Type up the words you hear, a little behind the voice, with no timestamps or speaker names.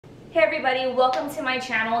Hey everybody, welcome to my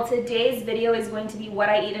channel. Today's video is going to be what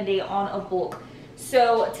I eat a day on a bulk.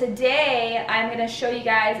 So today I'm going to show you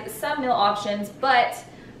guys some meal options, but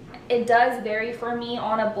it does vary for me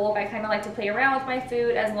on a bulk. I kind of like to play around with my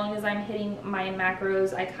food. As long as I'm hitting my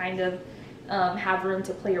macros, I kind of have room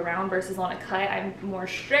to play around, versus on a cut I'm more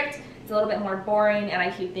strict. It's a little bit more boring and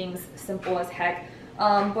I keep things simple as heck.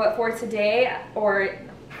 But for today, or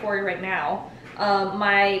for right now,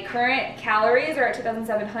 my current calories are at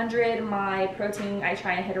 2,700. My protein, I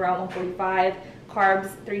try and hit around 145, carbs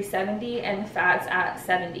 370, and fats at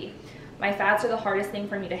 70. My fats are the hardest thing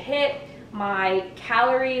for me to hit. My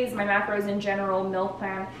calories, my macros in general, meal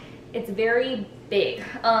plan, it's very big.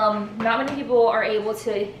 Not many people are able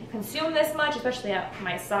to consume this much, especially at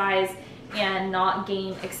my size, and not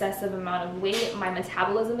gain excessive amount of weight. My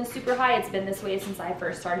metabolism is super high. It's been this way since I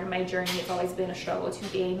first started my journey. It's always been a struggle to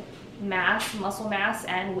gain mass, muscle mass,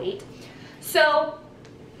 and weight. So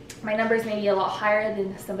my numbers may be a lot higher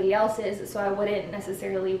than somebody else's, so I wouldn't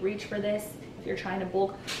necessarily reach for this if you're trying to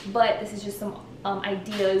bulk, but this is just some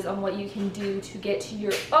ideas on what you can do to get to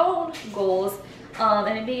your own goals,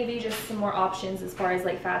 and it may give you just some more options as far as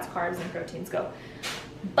like fats, carbs, and proteins go.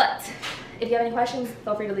 But if you have any questions,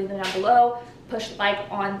 feel free to leave them down below. Push like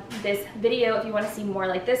on this video if you want to see more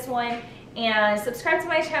like this one, and subscribe to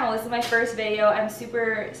my channel. This is my first video. I'm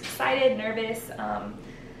super excited, nervous,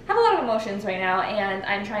 have a lot of emotions right now, and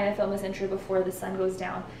I'm trying to film this intro before the sun goes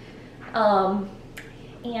down.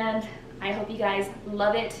 And I hope you guys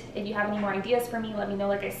love it. If you have any more ideas for me, let me know,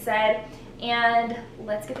 like I said, and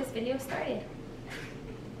let's get this video started.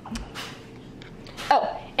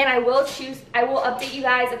 Oh, and I will update you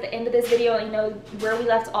guys at the end of this video, and you know where we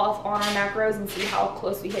left off on our macros and see how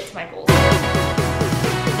close we hit to my goals.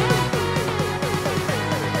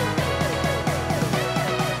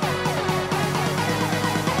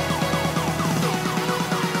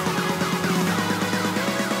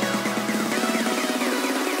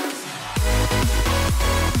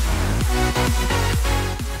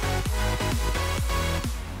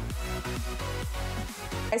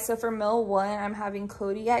 So for meal one, I'm having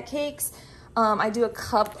Kodiak cakes. I do a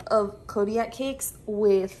cup of Kodiak cakes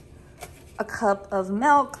with a cup of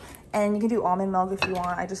milk, and you can do almond milk if you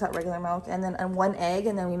want. I just got regular milk, and then one egg,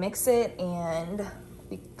 and then we mix it, and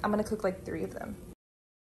I'm gonna cook like 3 of them.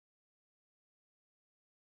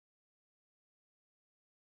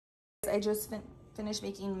 I just finished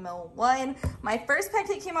making meal one. My first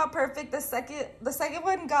pancake came out perfect. The second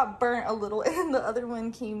one got burnt a little, and the other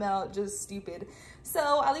one came out just stupid.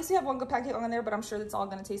 So at least we have one good pancake on there, but I'm sure it's all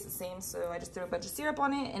gonna taste the same. So I just threw a bunch of syrup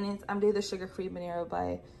on it, and I'm doing the sugar-free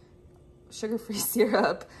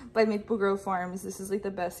syrup by Maple Grove Farms. This is like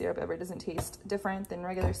the best syrup ever. It doesn't taste different than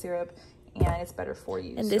regular syrup, and it's better for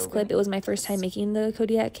you. In this clip, it was my first time making the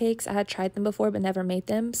Kodiak cakes. I had tried them before but never made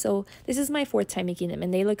them, so this is my 4th time making them,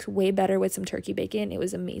 and they look way better with some turkey bacon. It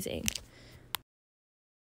was amazing.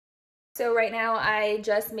 So right now I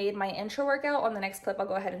just made my intro workout. On the next clip I'll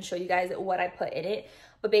go ahead and show you guys what I put in it,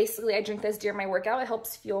 but basically I drink this during my workout. It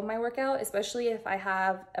helps fuel my workout, especially if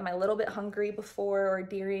am a little bit hungry before or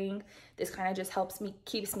during. This kind of just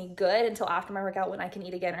keeps me good until after my workout, when I can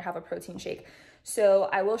eat again or have a protein shake. So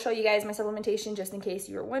I will show you guys my supplementation just in case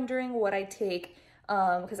you were wondering what I take,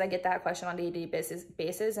 because I get that question on a day-to-day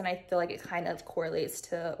basis, and I feel like it kind of correlates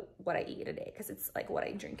to what I eat a day, because it's like what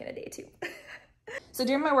I drink in a day too. So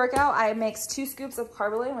during my workout, I mix 2 scoops of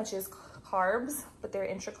Karbolyn, which is carbs, but they're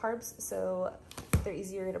intra carbs, so they're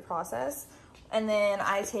easier to process. And then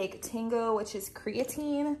I take Tango, which is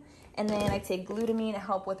creatine, and then I take glutamine to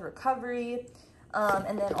help with recovery,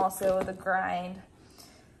 and then also the Grind,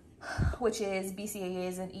 which is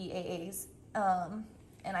BCAAs and EAAs.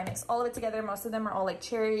 And I mix all of it together. Most of them are all like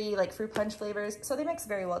cherry, like fruit punch flavors, so they mix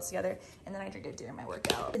very well together, and then I drink it during my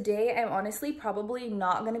workout. Today, I'm honestly probably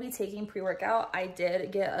not gonna be taking pre-workout. I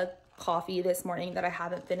did get a coffee this morning that I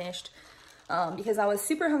haven't finished, because I was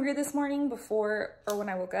super hungry this morning when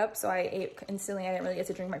I woke up, so I ate instantly. I didn't really get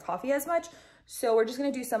to drink my coffee as much. So we're just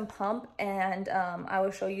gonna do some pump, and I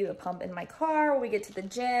will show you the pump in my car when we get to the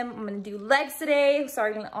gym. I'm gonna do legs today,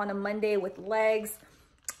 starting on a Monday with legs.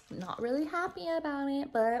 Not really happy about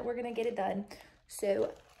it, but we're gonna get it done.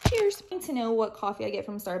 So cheers. To know what coffee I get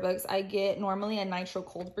from Starbucks, I get normally a nitro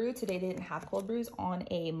cold brew. Today they didn't have cold brews on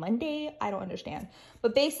a Monday. I don't understand,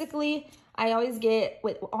 but basically I always get,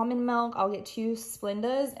 with almond milk, I'll get 2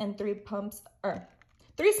 Splendas and 3 Splendas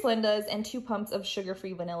and 2 pumps of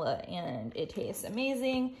sugar-free vanilla, and it tastes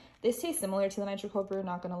amazing. This tastes similar to the nitro cold brew,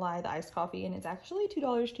 not gonna lie, the iced coffee, and it's actually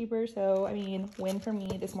 $2 cheaper, so I mean, win for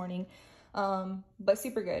me this morning. but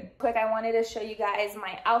super good. Quick, I wanted to show you guys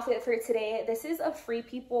my outfit for today. This is a Free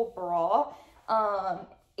People bra.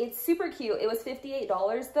 It's super cute. It was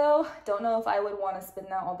 $58 though. Don't know if I would want to spend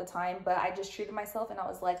that all the time, but I just treated myself and I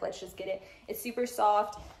was like, let's just get it. It's super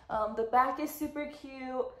soft. The back is super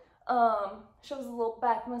cute. Shows a little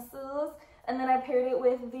back muscles. And then I paired it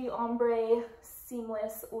with the ombre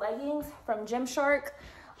seamless leggings from Gymshark.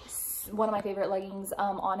 One of my favorite leggings,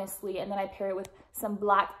 honestly. And then I pair it with some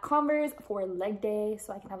black Converse for leg day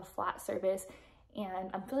so I can have a flat surface. And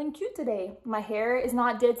I'm feeling cute today. My hair is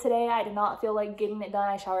not did today. I did not feel like getting it done.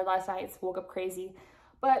 I showered last night, so woke up crazy,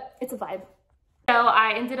 but it's a vibe. So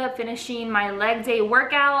I ended up finishing my leg day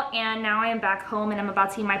workout, and now I am back home and I'm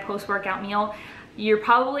about to eat my post-workout meal. You're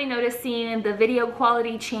probably noticing the video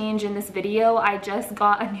quality change in this video. I just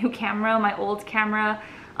got a new camera. My old camera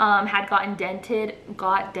had got dented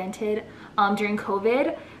during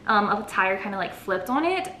COVID. A tire kind of like flipped on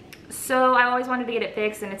it. So I always wanted to get it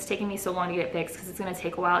fixed, and it's taking me so long to get it fixed because it's going to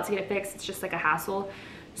take a while to get it fixed. It's just like a hassle.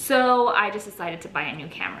 So I just decided to buy a new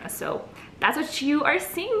camera. So that's what you are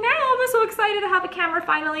seeing now. I'm so excited to have a camera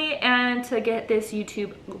finally and to get this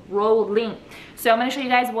YouTube rolling. So I'm going to show you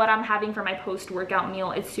guys what I'm having for my post-workout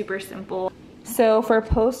meal. It's super simple. So for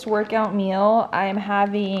post-workout meal, I'm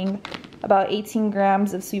having about 18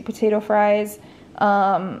 grams of sweet potato fries,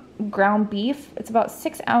 ground beef. It's about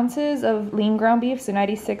 6 ounces of lean ground beef, so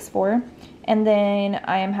 96.4. And then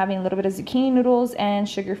I am having a little bit of zucchini noodles and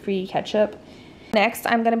sugar-free ketchup. Next,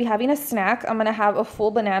 I'm gonna be having a snack. I'm gonna have a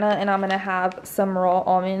full banana and I'm gonna have some raw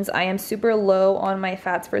almonds. I am super low on my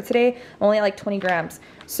fats for today, only like 20 grams.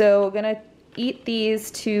 So I'm gonna eat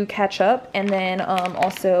these to catch up, and then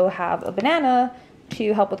also have a banana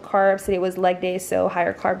to help with carbs. Today was leg day, so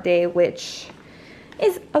higher carb day, which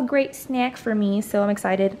is a great snack for me, so I'm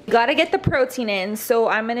excited. Gotta get the protein in, so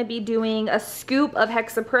I'm gonna be doing a scoop of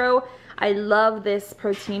Hexapro. I love this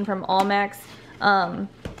protein from Allmax.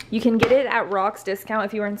 You can get it at Rock's discount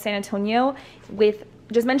if you are in San Antonio. With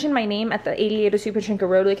just mention my name at the 88 of Super Trinka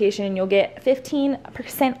Road location, and you'll get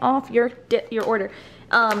 15% off your order,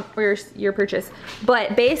 or your purchase.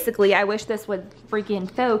 But basically, I wish this would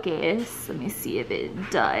freaking focus. Let me see if it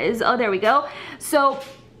does. Oh, there we go. So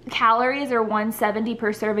calories are 170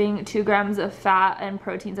 per serving, 2 grams of fat, and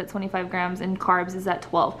proteins at 25 grams, and carbs is at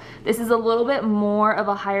 12. This is a little bit more of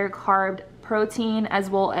a higher carb protein as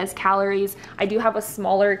well as calories. I do have a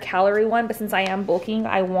smaller calorie one, but since I am bulking,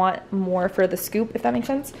 I want more for the scoop, if that makes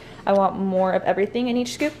sense. I want more of everything in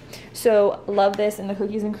each scoop. So love this, and the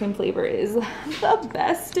cookies and cream flavor is the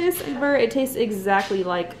bestest ever. It tastes exactly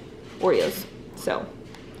like Oreos, so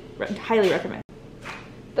highly recommend.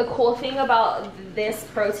 The cool thing about this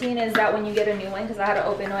protein is that when you get a new one, because I had an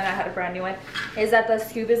open one, I had a brand new one, is that the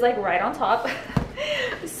scoop is like right on top.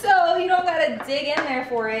 So you don't gotta dig in there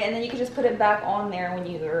for it, and then you can just put it back on there when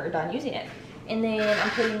you're done using it. And then I'm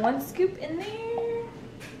putting 1 scoop in there,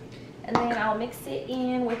 and then I'll mix it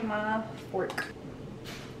in with my fork.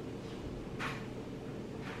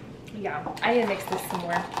 Yeah, I need to mix this some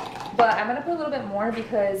more, but I'm gonna put a little bit more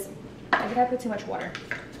because I think I put too much water.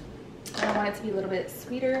 I want it to be a little bit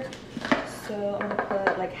sweeter, so I'm gonna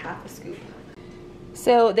put like half a scoop.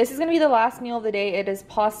 So this is gonna be the last meal of the day. It is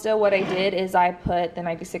pasta. What I did is I put the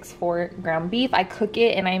 96.4 ground beef, I cook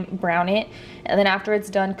it and I brown it, and then after it's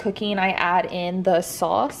done cooking, I add in the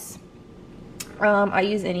sauce. I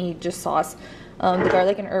use any just sauce. The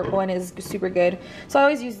garlic and herb one is super good, so I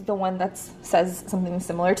always use the one that says something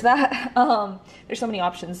similar to that. There's so many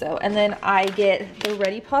options though. And then I get the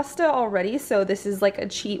ready pasta already, so this is like a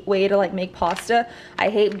cheap way to like make pasta. I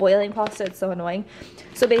hate boiling pasta, it's so annoying.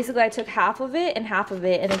 So basically I took half of it and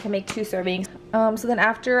then can make 2 servings. So then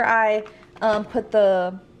after I put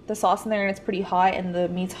the sauce in there and it's pretty hot and the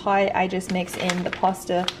meat's hot, I just mix in the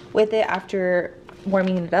pasta with it after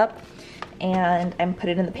warming it up, and put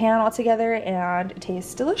it in the pan all together, and it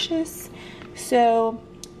tastes delicious. So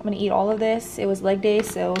I'm gonna eat all of this. It was leg day,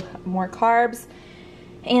 so more carbs.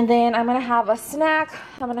 And then I'm gonna have a snack.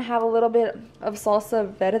 I'm gonna have a little bit of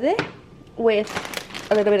salsa verde with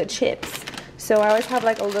a little bit of chips. So I always have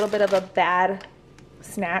like a little bit of a bad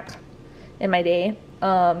snack in my day.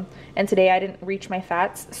 And today I didn't reach my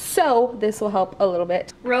fats, so this will help a little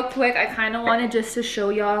bit. Real quick, I kind of wanted just to show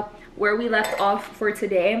y'all where we left off for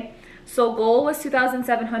today. So goal was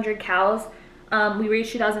 2,700 calories. We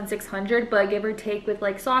reached 2,600, but give or take with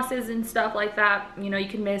like sauces and stuff like that, you know, you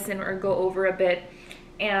can miss or go over a bit.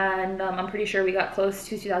 And I'm pretty sure we got close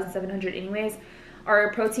to 2,700 anyways.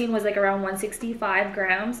 Our protein was like around 165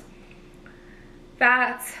 grams.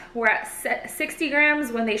 Fats were at 60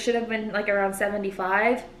 grams when they should have been like around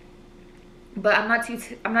 75. But I'm not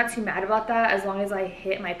too mad about that, as long as I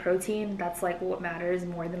hit my protein. That's like what matters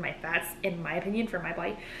more than my fats, in my opinion, for my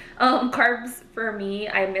body. Carbs for me,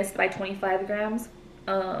 I missed by 25 grams.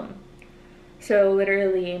 So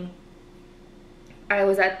literally I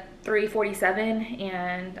was at 347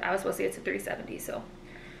 and I was supposed to get to 370, so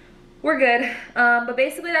we're good. But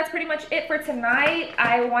basically that's pretty much it for tonight.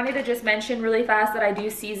 I wanted to just mention really fast that I do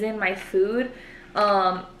season my food.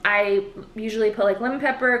 I usually put like lemon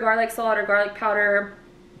pepper, garlic salt, or garlic powder,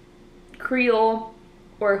 Creole,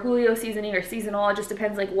 or Julio seasoning, or seasonal. It just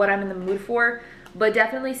depends like what I'm in the mood for. But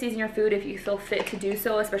definitely season your food if you feel fit to do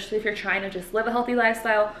so, especially if you're trying to just live a healthy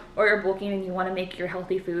lifestyle or you're bulking and you want to make your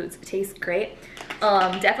healthy foods taste great.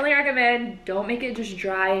 Definitely recommend, don't make it just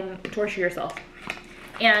dry and torture yourself.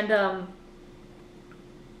 And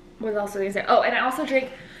what else was I gonna say? Oh, and I also drink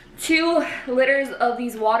 2 liters of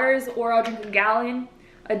these waters, or I'll drink a gallon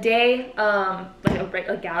a day. Like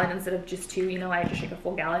a gallon instead of just 2, you know, I just drink a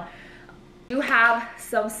full gallon. I do have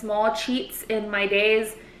some small cheats in my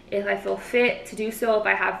days if I feel fit to do so, if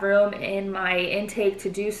I have room in my intake to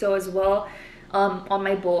do so as well. On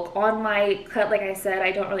my bulk. On my cut, like I said,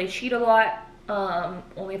 I don't really cheat a lot,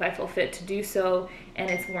 only if I feel fit to do so and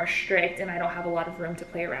it's more strict and I don't have a lot of room to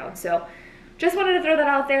play around. So just wanted to throw that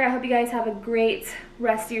out there. I hope you guys have a great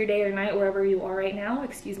rest of your day or night wherever you are right now.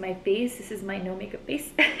 Excuse my face. This is my no makeup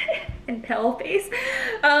face and pale face.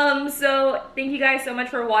 So thank you guys so much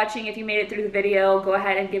for watching. If you made it through the video, go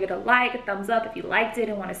ahead and give it a like, a thumbs up if you liked it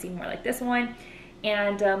and want to see more like this one.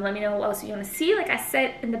 And let me know what else you want to see, like I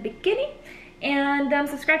said in the beginning. And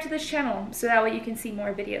subscribe to this channel so that way you can see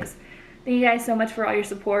more videos. Thank you guys so much for all your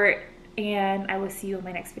support, and I will see you in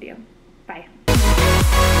my next video. Bye.